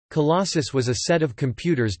Colossus was a set of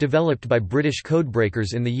computers developed by British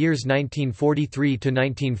codebreakers in the years 1943 to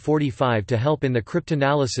 1945 to help in the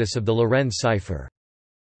cryptanalysis of the Lorenz cipher.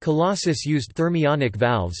 Colossus used thermionic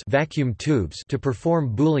valves, vacuum tubes to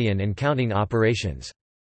perform Boolean and counting operations.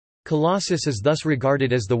 Colossus is thus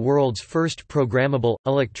regarded as the world's first programmable,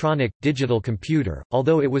 electronic, digital computer.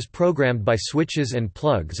 Although it was programmed by switches and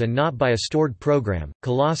plugs and not by a stored program,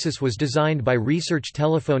 Colossus was designed by research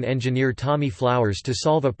telephone engineer Tommy Flowers to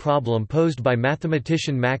solve a problem posed by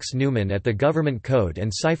mathematician Max Newman at the Government Code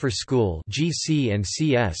and Cipher School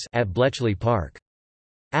at Bletchley Park.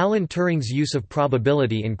 Alan Turing's use of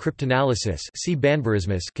probability in cryptanalysis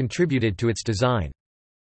contributed to its design.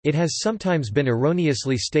 It has sometimes been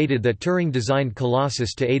erroneously stated that Turing designed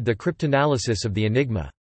Colossus to aid the cryptanalysis of the Enigma.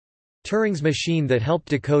 Turing's machine that helped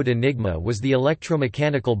decode Enigma was the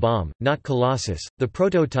electromechanical bomb, not Colossus. The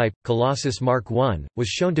prototype, Colossus Mark I, was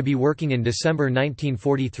shown to be working in December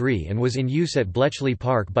 1943 and was in use at Bletchley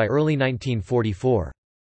Park by early 1944.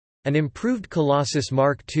 An improved Colossus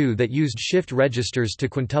Mark II that used shift registers to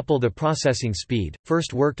quintuple the processing speed,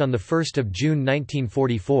 first worked on 1 June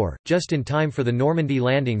 1944, just in time for the Normandy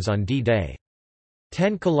landings on D-Day.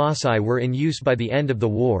 10 colossi were in use by the end of the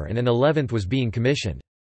war and an 11th was being commissioned.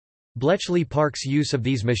 Bletchley Park's use of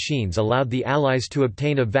these machines allowed the Allies to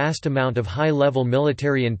obtain a vast amount of high-level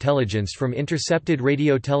military intelligence from intercepted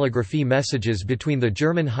radiotelegraphy messages between the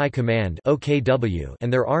German High Command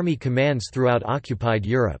and their army commands throughout occupied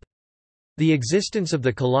Europe. The existence of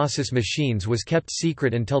the Colossus machines was kept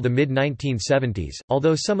secret until the mid-1970s,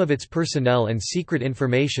 although some of its personnel and secret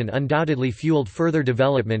information undoubtedly fueled further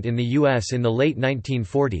development in the U.S. in the late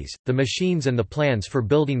 1940s. The machines and the plans for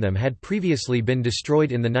building them had previously been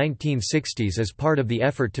destroyed in the 1960s as part of the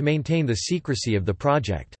effort to maintain the secrecy of the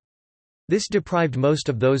project. This deprived most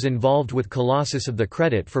of those involved with Colossus of the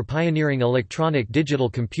credit for pioneering electronic digital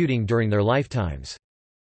computing during their lifetimes.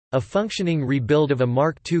 A functioning rebuild of a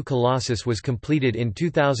Mark II Colossus was completed in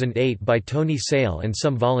 2008 by Tony Sale and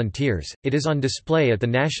some volunteers. It is on display at the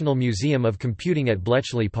National Museum of Computing at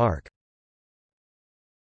Bletchley Park.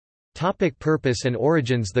 Topic: purpose and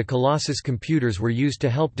origins. The Colossus computers were used to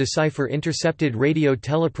help decipher intercepted radio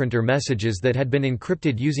teleprinter messages that had been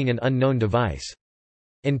encrypted using an unknown device.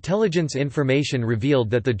 Intelligence information revealed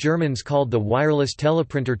that the Germans called the wireless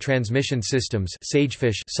teleprinter transmission systems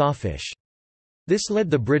Sagefish. This led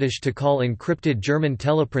the British to call encrypted German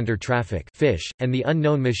teleprinter traffic fish, and the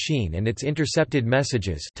unknown machine and its intercepted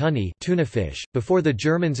messages tunafish. Before the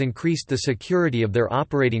Germans increased the security of their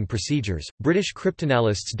operating procedures, British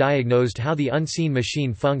cryptanalysts diagnosed how the unseen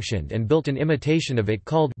machine functioned and built an imitation of it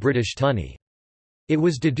called British tunny. It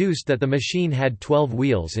was deduced that the machine had 12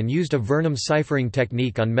 wheels and used a Vernam ciphering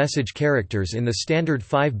technique on message characters in the standard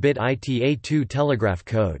 5-bit ITA2 telegraph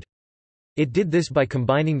code. It did this by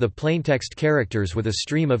combining the plaintext characters with a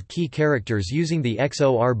stream of key characters using the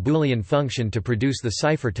XOR Boolean function to produce the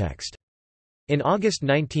ciphertext. In August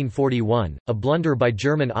 1941, a blunder by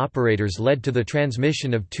German operators led to the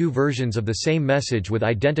transmission of two versions of the same message with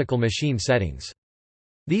identical machine settings.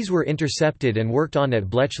 These were intercepted and worked on at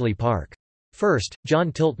Bletchley Park. First,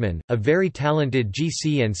 John Tiltman, a very talented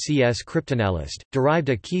GC and CS cryptanalyst, derived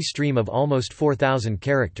a key stream of almost 4,000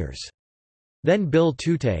 characters. Then Bill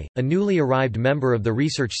Tute, a newly arrived member of the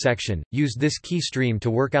research section, used this key stream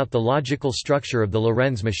to work out the logical structure of the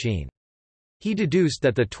Lorenz machine. He deduced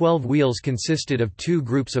that the 12 wheels consisted of two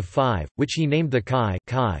groups of 5, which he named the chi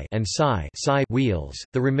and psi wheels.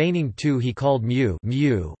 The remaining two he called mu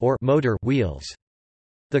or motor wheels.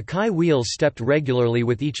 The chi wheels stepped regularly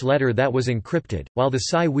with each letter that was encrypted, while the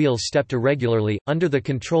psi wheels stepped irregularly, under the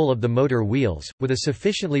control of the motor wheels. With a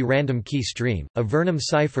sufficiently random key stream, a Vernam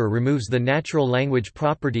cipher removes the natural language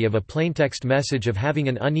property of a plaintext message of having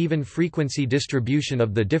an uneven frequency distribution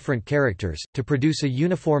of the different characters, to produce a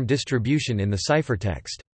uniform distribution in the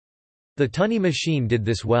ciphertext. The tunny machine did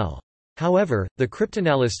this well. However, the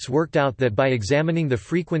cryptanalysts worked out that by examining the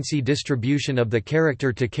frequency distribution of the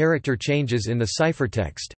character-to-character changes in the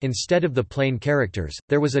ciphertext, instead of the plain characters,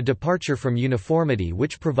 there was a departure from uniformity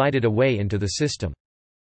which provided a way into the system.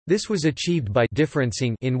 This was achieved by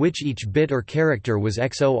differencing, in which each bit or character was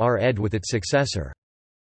XOR-ed with its successor.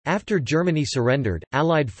 After Germany surrendered,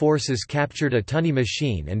 Allied forces captured a tunny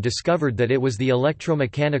machine and discovered that it was the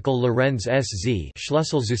electromechanical Lorenz SZ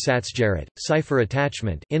Schlüsselzusatzgerät, cipher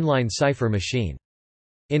attachment inline cipher machine.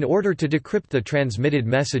 In order to decrypt the transmitted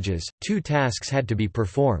messages, two tasks had to be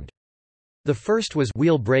performed. The first was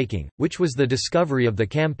wheel breaking, which was the discovery of the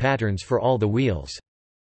cam patterns for all the wheels.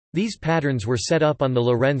 These patterns were set up on the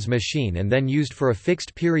Lorenz machine and then used for a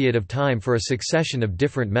fixed period of time for a succession of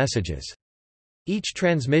different messages. Each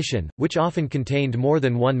transmission, which often contained more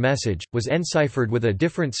than one message, was enciphered with a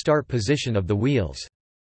different start position of the wheels.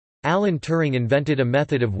 Alan Turing invented a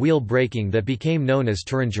method of wheel braking that became known as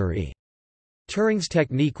Turingerie. Turing's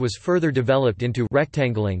technique was further developed into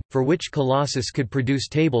rectangling, for which Colossus could produce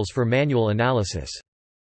tables for manual analysis.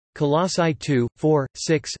 Colossi 2, 4,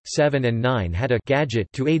 6, 7 and 9 had a gadget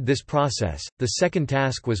to aid this process. The second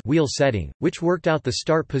task was wheel setting, which worked out the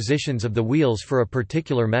start positions of the wheels for a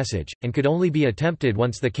particular message, and could only be attempted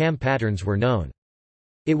once the cam patterns were known.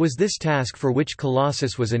 It was this task for which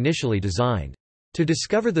Colossus was initially designed. To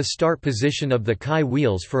discover the start position of the Chi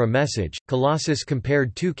wheels for a message, Colossus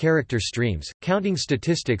compared two character streams, counting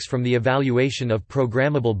statistics from the evaluation of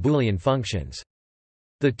programmable Boolean functions.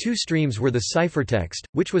 The two streams were the ciphertext,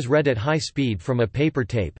 which was read at high speed from a paper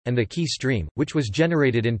tape, and the key stream, which was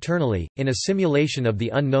generated internally, in a simulation of the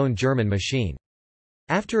unknown German machine.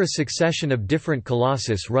 After a succession of different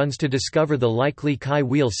Colossus runs to discover the likely Chi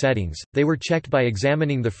wheel settings, they were checked by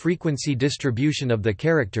examining the frequency distribution of the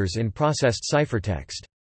characters in processed ciphertext.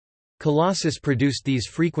 Colossus produced these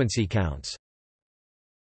frequency counts.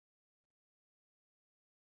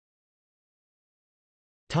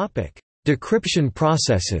 Decryption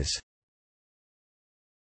processes.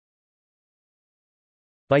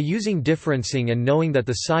 By using differencing and knowing that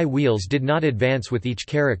the psi wheels did not advance with each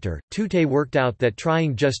character, Tutte worked out that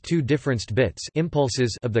trying just two differenced bits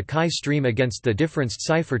impulses of the Chi stream against the differenced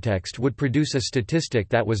ciphertext would produce a statistic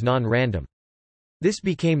that was non-random. This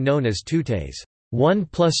became known as Tutte's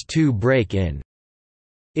 1+2 break-in.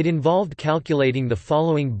 It involved calculating the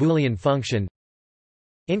following Boolean function: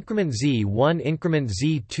 increment z1 increment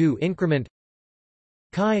z2 increment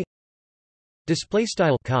chi display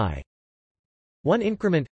style chi 1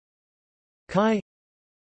 increment chi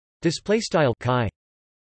display style chi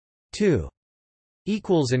 2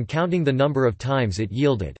 equals, and counting the number of times it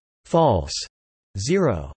yielded false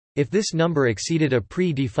 0. If this number exceeded a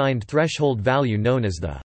pre-defined threshold value known as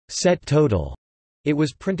the set total, it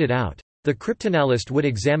was printed out. The cryptanalyst would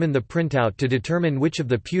examine the printout to determine which of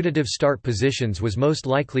the putative start positions was most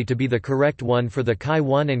likely to be the correct one for the Chi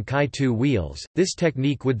 1 and Chi 2 wheels. This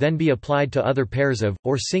technique would then be applied to other pairs of,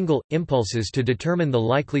 or single, impulses to determine the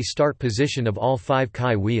likely start position of all 5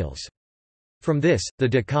 Chi wheels. From this, the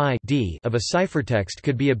decay d of a ciphertext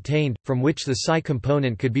could be obtained, from which the psi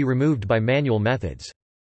component could be removed by manual methods.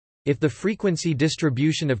 If the frequency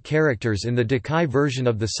distribution of characters in the decay version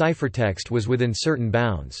of the ciphertext was within certain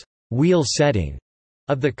bounds, wheel setting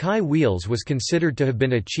of the Chi wheels was considered to have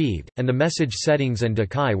been achieved, and the message settings and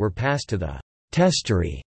decay were passed to the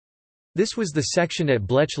testery. This was the section at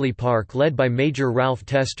Bletchley Park led by Major Ralph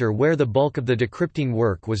Tester, where the bulk of the decrypting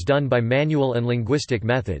work was done by manual and linguistic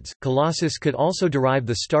methods. Colossus could also derive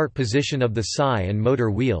the start position of the psi and motor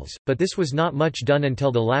wheels, but this was not much done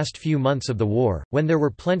until the last few months of the war, when there were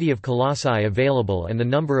plenty of colossi available and the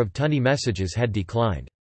number of tunny messages had declined.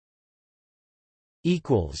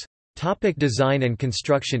 Topic: design and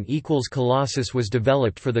construction. Colossus was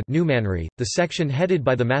developed for the Newmanry, the section headed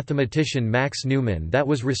by the mathematician Max Newman that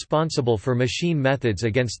was responsible for machine methods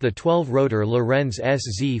against the 12-rotor Lorenz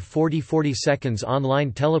SZ4042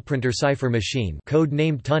 online teleprinter cipher machine,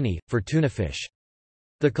 code-named Tunny, for tunafish.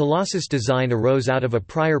 The Colossus design arose out of a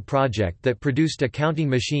prior project that produced a counting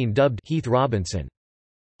machine dubbed Heath Robinson.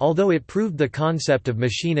 Although it proved the concept of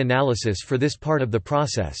machine analysis for this part of the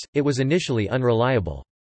process, it was initially unreliable.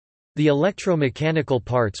 The electromechanical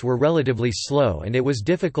parts were relatively slow and it was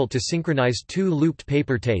difficult to synchronize two looped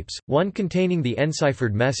paper tapes, one containing the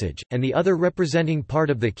enciphered message, and the other representing part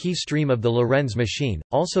of the key stream of the Lorenz machine.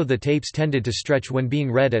 Also, the tapes tended to stretch when being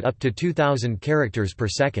read at up to 2,000 characters per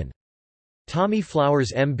second. Tommy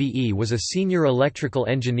Flowers MBE was a senior electrical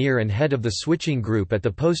engineer and head of the switching group at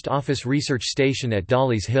the Post Office Research Station at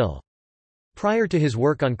Dolly's Hill. Prior to his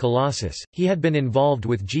work on Colossus, he had been involved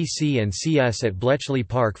with GC and CS at Bletchley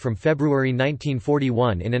Park from February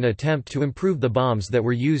 1941 in an attempt to improve the bombs that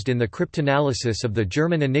were used in the cryptanalysis of the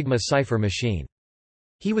German Enigma cipher machine.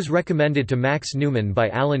 He was recommended to Max Newman by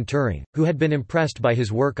Alan Turing, who had been impressed by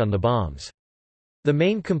his work on the bombs. The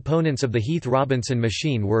main components of the Heath Robinson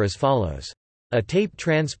machine were as follows. A tape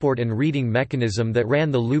transport and reading mechanism that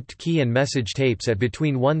ran the looped key and message tapes at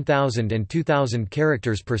between 1,000 and 2,000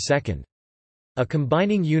 characters per second. A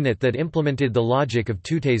combining unit that implemented the logic of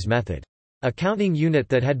Tutte's method. A counting unit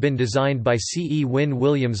that had been designed by C. E. Wynne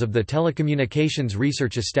Williams of the Telecommunications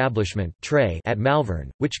Research Establishment at Malvern,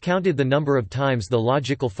 which counted the number of times the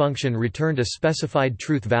logical function returned a specified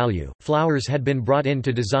truth value. Flowers had been brought in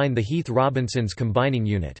to design the Heath Robinson's combining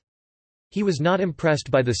unit. He was not impressed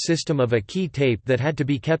by the system of a key tape that had to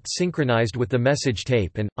be kept synchronized with the message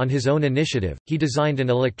tape and, on his own initiative, he designed an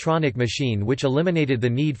electronic machine which eliminated the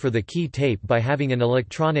need for the key tape by having an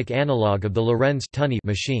electronic analog of the Lorenz-Tunney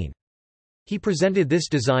machine. He presented this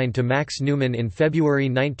design to Max Newman in February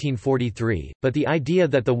 1943, but the idea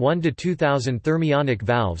that the 1 to 2000 thermionic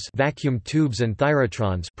valves, vacuum tubes and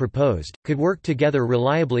thyrotrons proposed could work together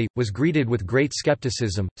reliably was greeted with great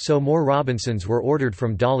skepticism, so more Robinsons were ordered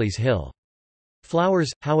from Dolly's Hill.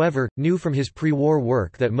 Flowers, however, knew from his pre-war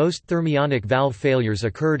work that most thermionic valve failures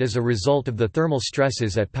occurred as a result of the thermal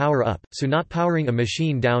stresses at power up, so not powering a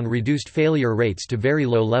machine down reduced failure rates to very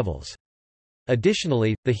low levels.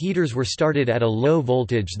 Additionally, the heaters were started at a low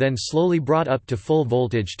voltage then slowly brought up to full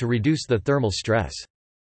voltage to reduce the thermal stress.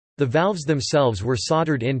 The valves themselves were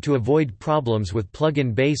soldered in to avoid problems with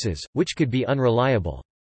plug-in bases, which could be unreliable.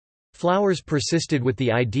 Flowers persisted with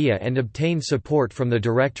the idea and obtained support from the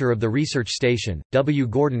director of the research station, W.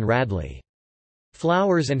 Gordon Radley.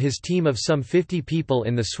 Flowers and his team of some 50 people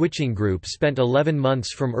in the switching group spent 11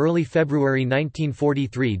 months from early February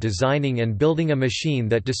 1943 designing and building a machine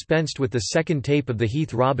that dispensed with the second tape of the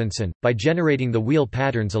Heath Robinson, by generating the wheel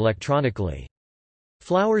patterns electronically.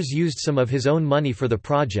 Flowers used some of his own money for the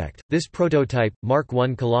project. This prototype, Mark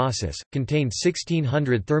I Colossus, contained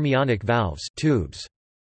 1,600 thermionic valves tubes.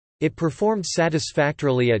 It performed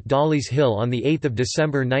satisfactorily at Dolly's Hill on 8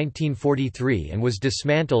 December 1943 and was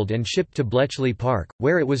dismantled and shipped to Bletchley Park,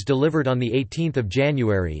 where it was delivered on 18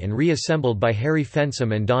 January and reassembled by Harry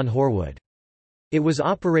Fensom and Don Horwood. It was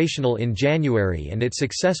operational in January and it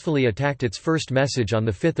successfully attacked its first message on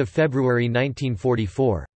 5 February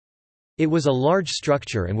 1944. It was a large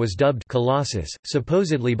structure and was dubbed Colossus,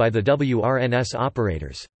 supposedly by the WRNS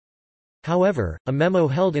operators. However, a memo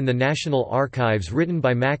held in the National Archives written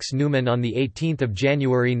by Max Newman on 18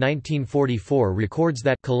 January 1944 records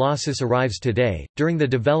that Colossus arrives today. During the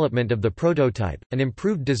development of the prototype, an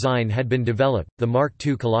improved design had been developed, the Mark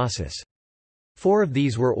II Colossus. 4 of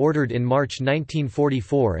these were ordered in March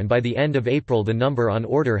 1944 and by the end of April the number on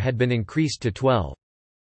order had been increased to 12.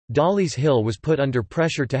 Dolly's Hill was put under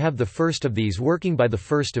pressure to have the first of these working by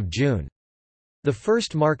 1 June. The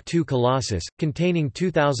first Mark II Colossus, containing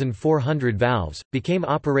 2,400 valves, became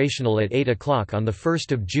operational at 8 o'clock on 1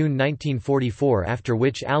 June 1944, after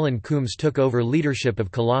which Alan Coombs took over leadership of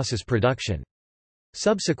Colossus production.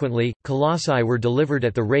 Subsequently, Colossi were delivered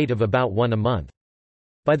at the rate of about 1 a month.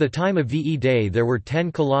 By the time of VE Day there were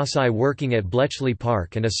 10 Colossi working at Bletchley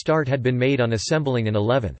Park and a start had been made on assembling an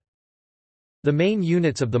 11th. The main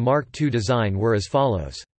units of the Mark II design were as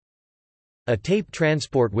follows. A tape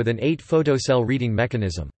transport with an 8 photocell reading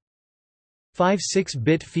mechanism. 5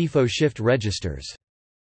 6-bit FIFO shift registers.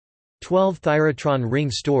 12 thyrotron ring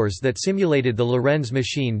stores that simulated the Lorenz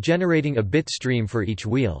machine generating a bit stream for each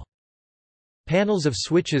wheel. Panels of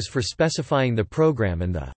switches for specifying the program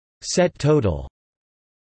and the set total.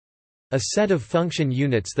 A set of function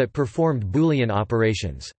units that performed Boolean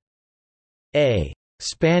operations. A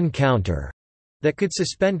span counter that could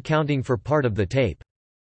suspend counting for part of the tape.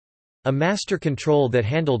 A master control that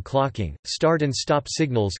handled clocking, start and stop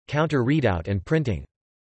signals, counter readout and printing.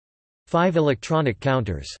 5 electronic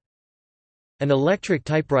counters. An electric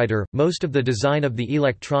typewriter. Most of the design of the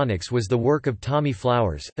electronics was the work of Tommy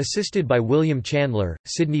Flowers, assisted by William Chandler,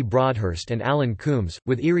 Sidney Broadhurst and Alan Coombs,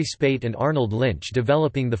 with Erie Spate and Arnold Lynch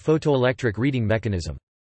developing the photoelectric reading mechanism.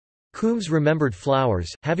 Coombs remembered Flowers,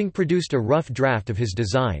 having produced a rough draft of his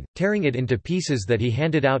design, tearing it into pieces that he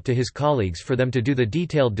handed out to his colleagues for them to do the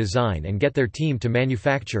detailed design and get their team to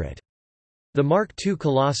manufacture it. The Mark II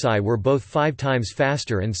Colossi were both 5 times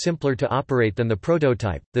faster and simpler to operate than the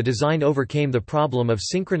prototype. The design overcame the problem of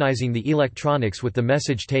synchronizing the electronics with the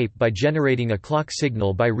message tape by generating a clock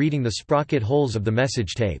signal by reading the sprocket holes of the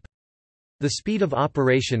message tape. The speed of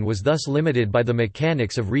operation was thus limited by the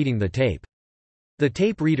mechanics of reading the tape. The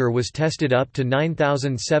tape reader was tested up to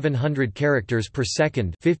 9,700 characters per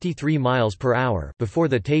second, 53 miles per hour, before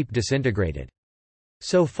the tape disintegrated.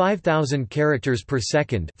 So 5,000 characters per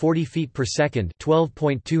second, 40 feet per second,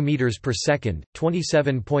 12.2 meters per second,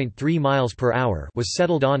 27.3 miles per hour was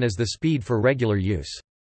settled on as the speed for regular use.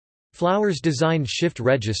 Flowers designed shift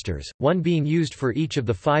registers, one being used for each of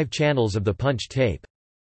the 5 channels of the punch tape.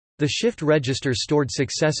 The shift register stored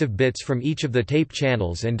successive bits from each of the tape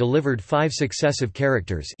channels and delivered 5 successive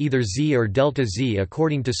characters, either Z or delta Z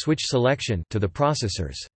according to switch selection, to the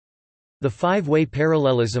processors. The 5-way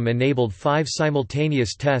parallelism enabled 5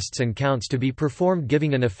 simultaneous tests and counts to be performed,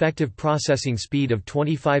 giving an effective processing speed of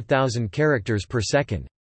 25,000 characters per second.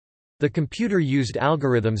 The computer used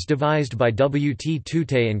algorithms devised by W. T.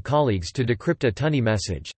 Tutte and colleagues to decrypt a Tunney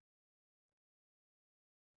message.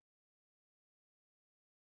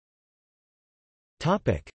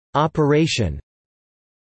 Operation.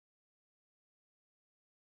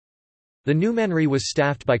 The Numenry was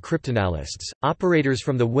staffed by cryptanalysts, operators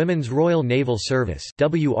from the Women's Royal Naval Service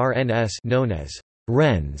 (WRNS) known as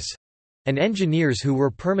Wrens, and engineers who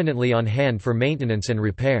were permanently on hand for maintenance and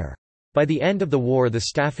repair. By the end of the war, the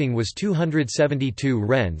staffing was 272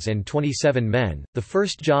 Wrens and 27 men. The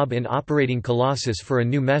first job in operating Colossus for a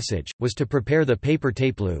new message was to prepare the paper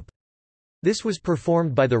tape loop. This was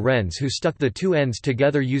performed by the Wrens, who stuck the two ends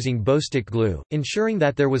together using Bowstick glue, ensuring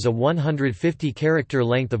that there was a 150-character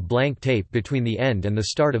length of blank tape between the end and the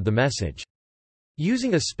start of the message.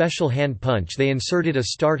 Using a special hand punch, they inserted a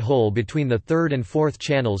start hole between the third and fourth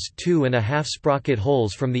channels, 2.5 sprocket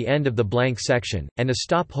holes from the end of the blank section, and a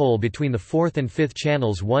stop hole between the fourth and fifth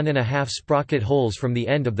channels, 1.5 sprocket holes from the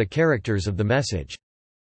end of the characters of the message.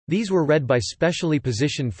 These were read by specially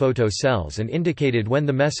positioned photo cells and indicated when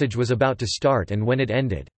the message was about to start and when it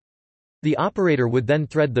ended. The operator would then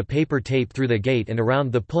thread the paper tape through the gate and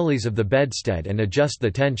around the pulleys of the bedstead and adjust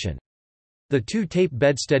the tension. The two-tape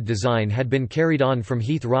bedstead design had been carried on from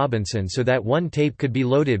Heath Robinson so that one tape could be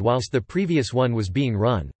loaded whilst the previous one was being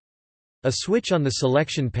run. A switch on the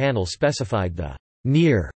selection panel specified the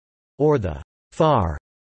near or the far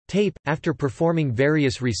tape. After performing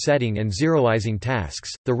various resetting and zeroizing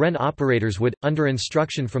tasks, the Wren operators would, under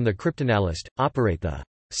instruction from the cryptanalyst, operate the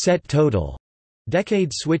set total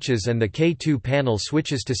decade switches and the K2 panel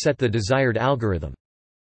switches to set the desired algorithm.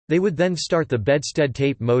 They would then start the bedstead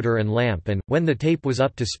tape motor and lamp and, when the tape was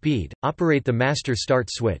up to speed, operate the master start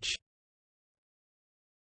switch.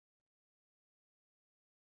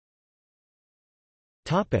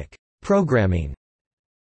 Programming.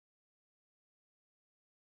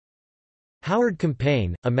 Howard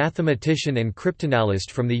Campaign, a mathematician and cryptanalyst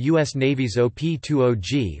from the U.S. Navy's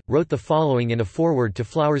OP-20G, wrote the following in a foreword to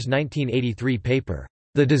Flower's 1983 paper,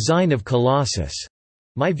 The Design of Colossus.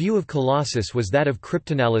 My view of Colossus was that of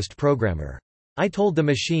cryptanalyst programmer. I told the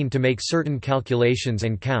machine to make certain calculations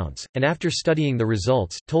and counts, and after studying the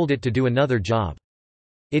results, told it to do another job.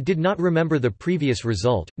 It did not remember the previous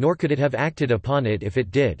result, nor could it have acted upon it if it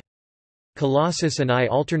did. Colossus and I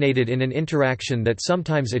alternated in an interaction that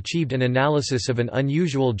sometimes achieved an analysis of an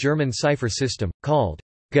unusual German cipher system, called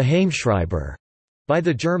Geheimschreiber by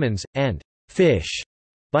the Germans, and Fish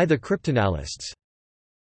by the cryptanalysts.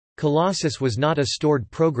 Colossus was not a stored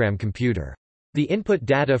program computer. The input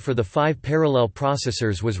data for the 5 parallel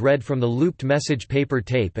processors was read from the looped message paper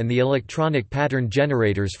tape and the electronic pattern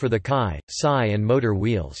generators for the Chi, Psi and motor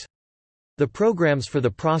wheels. The programs for the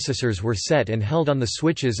processors were set and held on the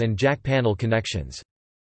switches and jack panel connections.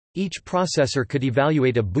 Each processor could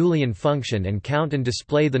evaluate a Boolean function and count and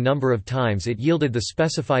display the number of times it yielded the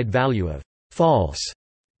specified value of false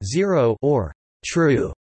 0 or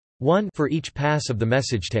true 1 for each pass of the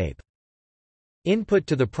message tape. Input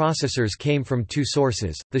to the processors came from two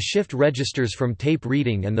sources, the shift registers from tape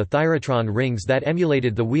reading and the thyrotron rings that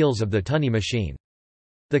emulated the wheels of the Tunny machine.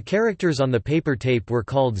 The characters on the paper tape were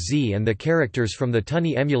called Z, and the characters from the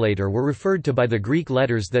Tunny emulator were referred to by the Greek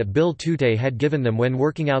letters that Bill Tutte had given them when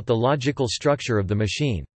working out the logical structure of the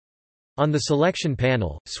machine. On the selection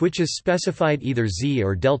panel, switches specified either Z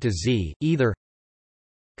or delta Z, either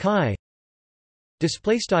Chi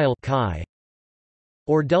Chi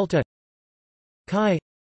or delta Chi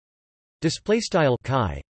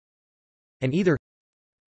Chi, and either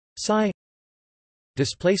Psi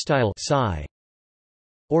Psi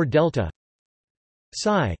or delta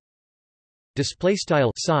Psi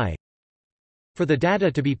Psi for the data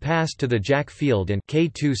to be passed to the jack field and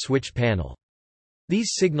K2 switch panel.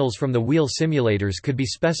 These signals from the wheel simulators could be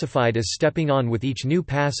specified as stepping on with each new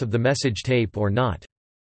pass of the message tape or not.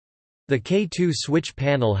 The K2 switch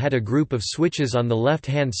panel had a group of switches on the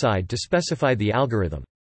left-hand side to specify the algorithm.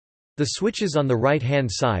 The switches on the right-hand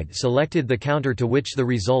side selected the counter to which the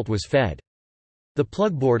result was fed. The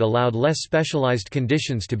plugboard allowed less specialized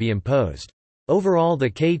conditions to be imposed. Overall, the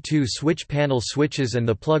K2 switch panel switches and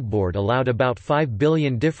the plugboard allowed about 5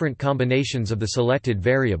 billion different combinations of the selected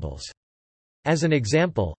variables. As an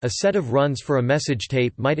example, a set of runs for a message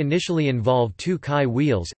tape might initially involve 2 Chi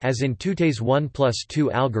wheels, as in Tutte's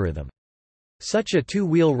 1+2 algorithm. Such a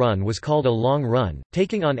 2-wheel run was called a long run,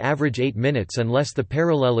 taking on average 8 minutes unless the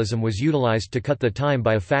parallelism was utilized to cut the time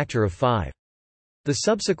by a factor of 5. The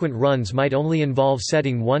subsequent runs might only involve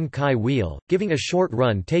setting 1 Chi wheel, giving a short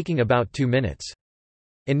run taking about 2 minutes.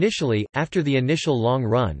 Initially, after the initial long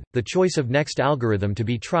run, the choice of next algorithm to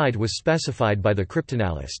be tried was specified by the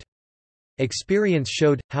cryptanalyst. Experience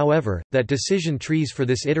showed, however, that decision trees for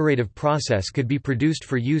this iterative process could be produced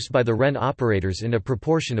for use by the Wren operators in a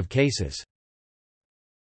proportion of cases.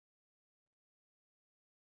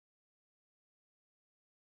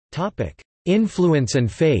 Influence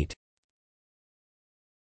and fate.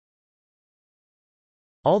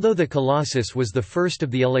 Although the Colossus was the first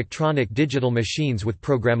of the electronic digital machines with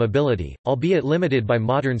programmability, albeit limited by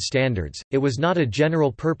modern standards, it was not a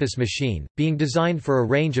general-purpose machine, being designed for a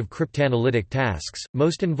range of cryptanalytic tasks,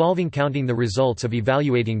 most involving counting the results of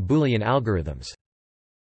evaluating Boolean algorithms.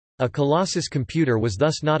 A Colossus computer was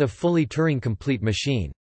thus not a fully Turing-complete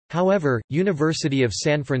machine. However, University of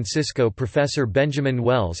San Francisco professor Benjamin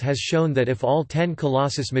Wells has shown that if all 10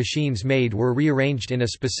 Colossus machines made were rearranged in a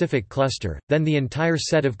specific cluster, then the entire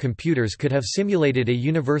set of computers could have simulated a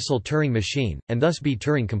universal Turing machine, and thus be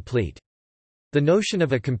Turing-complete. The notion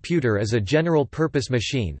of a computer as a general-purpose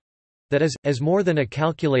machine—that is, as more than a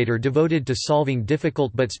calculator devoted to solving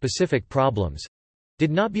difficult but specific problems— did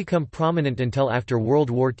not become prominent until after World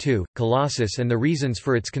War II. Colossus and the reasons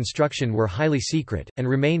for its construction were highly secret, and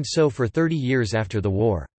remained so for 30 years after the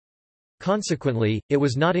war. Consequently, it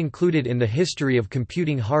was not included in the history of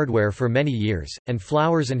computing hardware for many years, and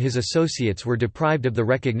Flowers and his associates were deprived of the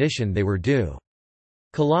recognition they were due.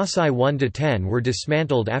 Colossi 1–10 were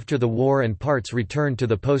dismantled after the war and parts returned to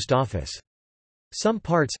the post office. Some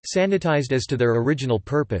parts, sanitized as to their original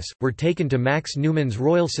purpose, were taken to Max Newman's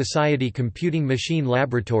Royal Society Computing Machine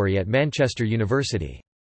Laboratory at Manchester University.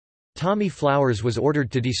 Tommy Flowers was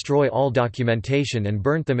ordered to destroy all documentation and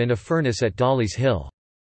burnt them in a furnace at Dolly's Hill.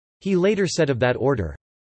 He later said of that order,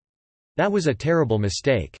 "That was a terrible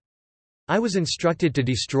mistake. I was instructed to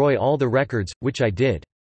destroy all the records, which I did.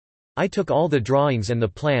 I took all the drawings and the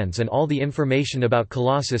plans and all the information about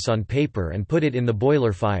Colossus on paper and put it in the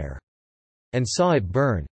boiler fire. And saw it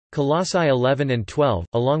burn." Colossi 11 and 12,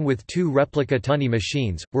 along with 2 replica Tunny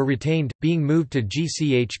machines, were retained, being moved to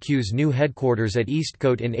GCHQ's new headquarters at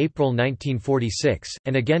Eastcote in April 1946,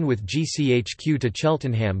 and again with GCHQ to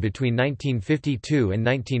Cheltenham between 1952 and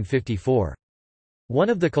 1954. One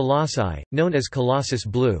of the Colossi, known as Colossus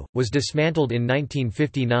Blue, was dismantled in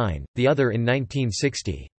 1959, the other in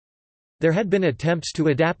 1960. There had been attempts to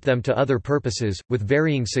adapt them to other purposes, with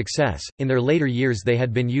varying success. In their later years they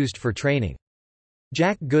had been used for training.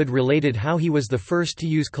 Jack Good related how he was the first to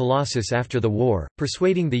use Colossus after the war,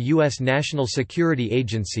 persuading the U.S. National Security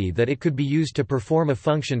Agency that it could be used to perform a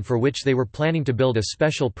function for which they were planning to build a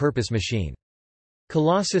special-purpose machine.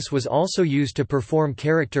 Colossus was also used to perform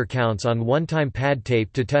character counts on one-time pad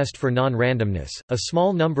tape to test for non-randomness. A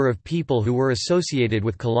small number of people who were associated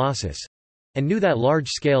with Colossus and knew that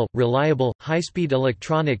large-scale, reliable, high-speed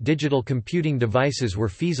electronic digital computing devices were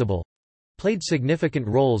feasible, played significant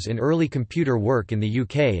roles in early computer work in the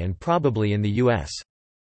UK and probably in the US.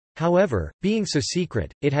 However, being so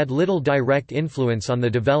secret, it had little direct influence on the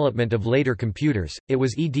development of later computers. It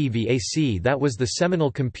was EDVAC that was the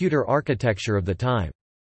seminal computer architecture of the time.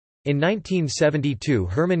 In 1972,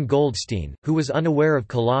 Herman Goldstein, who was unaware of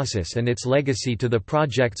Colossus and its legacy to the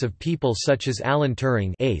projects of people such as Alan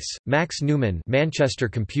Turing (ACE), Max Newman (Manchester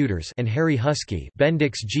Computers), and Harry Huskey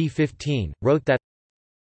 (Bendix G15), wrote that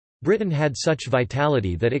Britain had such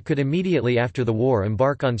vitality that it could immediately after the war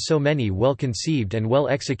embark on so many well-conceived and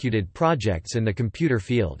well-executed projects in the computer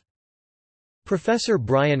field. Professor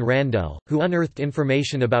Brian Randell, who unearthed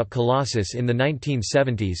information about Colossus in the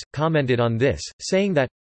 1970s, commented on this, saying that,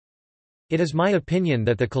 "It is my opinion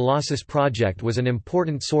that the Colossus project was an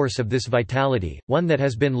important source of this vitality, one that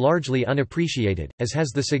has been largely unappreciated, as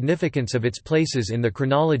has the significance of its places in the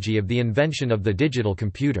chronology of the invention of the digital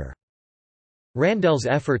computer." Randell's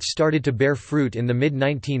efforts started to bear fruit in the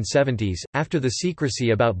mid-1970s, after the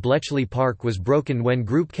secrecy about Bletchley Park was broken when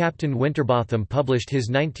group captain Winterbotham published his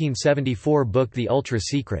 1974 book The Ultra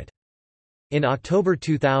Secret. In October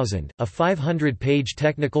 2000, a 500-page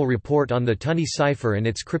technical report on the Tunny cipher and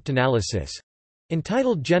its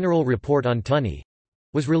cryptanalysis—entitled General Report on Tunny—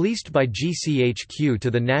 was released by GCHQ to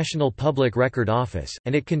the National Public Record Office,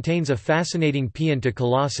 and it contains a fascinating paean to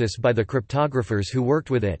Colossus by the cryptographers who worked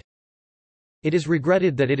with it. It is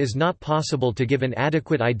regretted that it is not possible to give an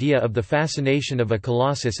adequate idea of the fascination of a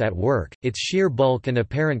Colossus at work, its sheer bulk and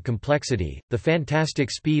apparent complexity, the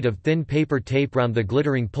fantastic speed of thin paper tape round the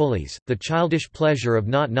glittering pulleys, the childish pleasure of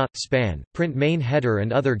span, print main header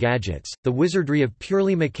and other gadgets, the wizardry of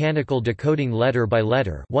purely mechanical decoding letter by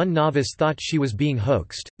letter. One novice thought she was being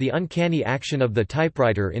hoaxed, the uncanny action of the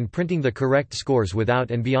typewriter in printing the correct scores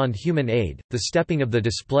without and beyond human aid, the stepping of the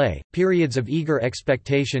display, periods of eager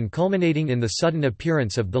expectation culminating in the sudden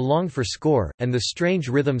appearance of the longed-for score, and the strange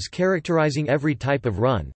rhythms characterizing every type of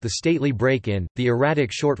run, the stately break-in, the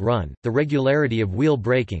erratic short run, the regularity of wheel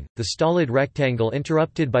braking, the stolid rectangle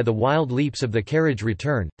interrupted by the wild leaps of the carriage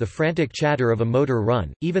return, the frantic chatter of a motor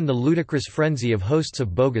run, even the ludicrous frenzy of hosts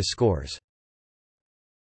of bogus scores.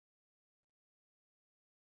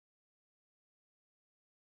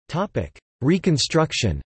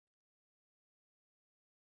 Reconstruction.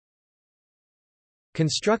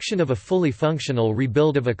 Construction of a fully functional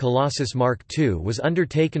rebuild of a Colossus Mark II was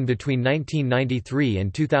undertaken between 1993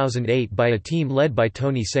 and 2008 by a team led by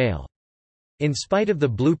Tony Sale. In spite of the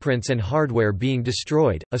blueprints and hardware being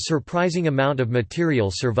destroyed, a surprising amount of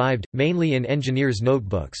material survived, mainly in engineers'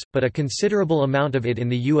 notebooks, but a considerable amount of it in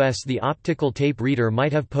the U.S. The optical tape reader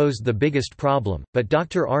might have posed the biggest problem, but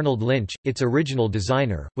Dr. Arnold Lynch, its original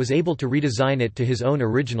designer, was able to redesign it to his own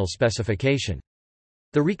original specification.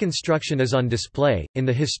 The reconstruction is on display, in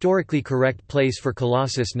the historically correct place for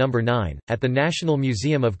Colossus No. 9, at the National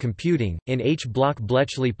Museum of Computing, in H Block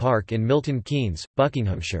Bletchley Park in Milton Keynes,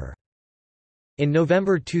 Buckinghamshire. In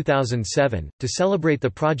November 2007, to celebrate the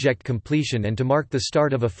project completion and to mark the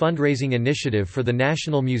start of a fundraising initiative for the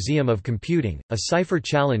National Museum of Computing, a cipher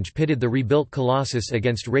challenge pitted the rebuilt Colossus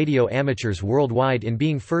against radio amateurs worldwide in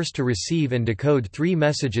being first to receive and decode 3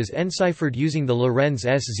 messages enciphered using the Lorenz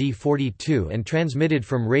SZ42 and transmitted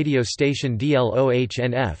from radio station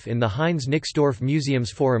DLOHNF in the Heinz Nixdorf Museum's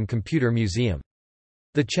Forum Computer Museum.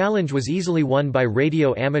 The challenge was easily won by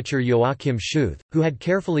radio amateur Joachim Schuth, who had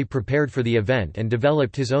carefully prepared for the event and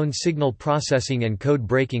developed his own signal processing and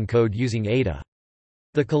code-breaking code using Ada.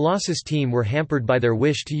 The Colossus team were hampered by their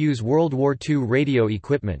wish to use World War II radio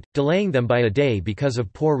equipment, delaying them by a day because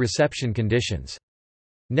of poor reception conditions.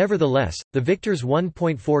 Nevertheless, the Victor's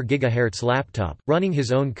 1.4 GHz laptop, running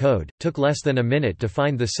his own code, took less than a minute to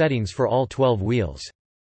find the settings for all 12 wheels.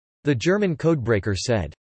 The German codebreaker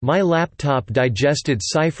said, "My laptop digested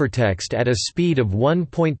ciphertext at a speed of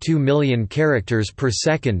 1.2 million characters per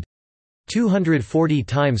second, 240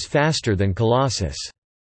 times faster than Colossus.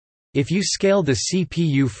 If you scale the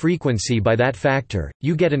CPU frequency by that factor,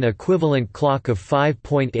 you get an equivalent clock of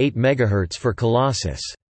 5.8 MHz for Colossus.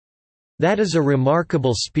 That is a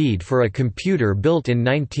remarkable speed for a computer built in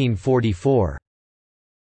 1944."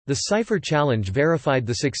 The cipher challenge verified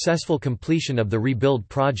the successful completion of the rebuild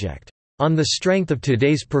project. "On the strength of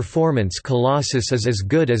today's performance, Colossus is as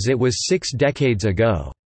good as it was 6 decades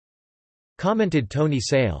ago," commented Tony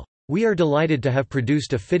Sale. "We are delighted to have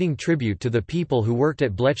produced a fitting tribute to the people who worked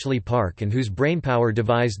at Bletchley Park and whose brainpower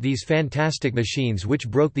devised these fantastic machines which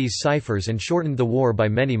broke these ciphers and shortened the war by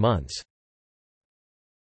many months."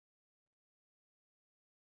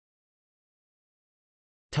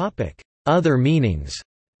 Other meanings.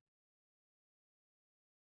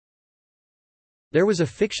 There was a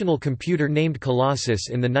fictional computer named Colossus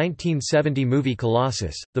in the 1970 movie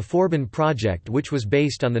Colossus, the Forbin Project, which was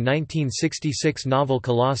based on the 1966 novel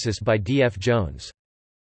Colossus by D. F. Jones.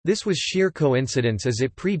 This was sheer coincidence as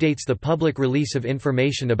it predates the public release of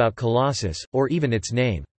information about Colossus, or even its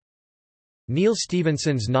name. Neal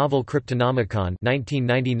Stephenson's novel Cryptonomicon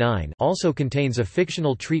 1999 also contains a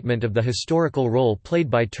fictional treatment of the historical role played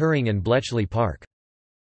by Turing and Bletchley Park.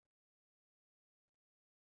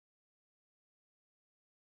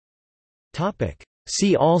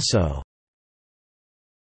 See also: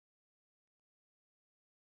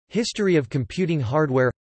 History of computing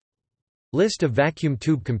hardware, List of vacuum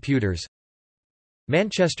tube computers,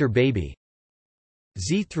 Manchester Baby,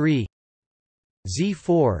 Z3,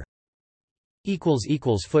 Z4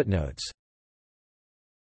 == Footnotes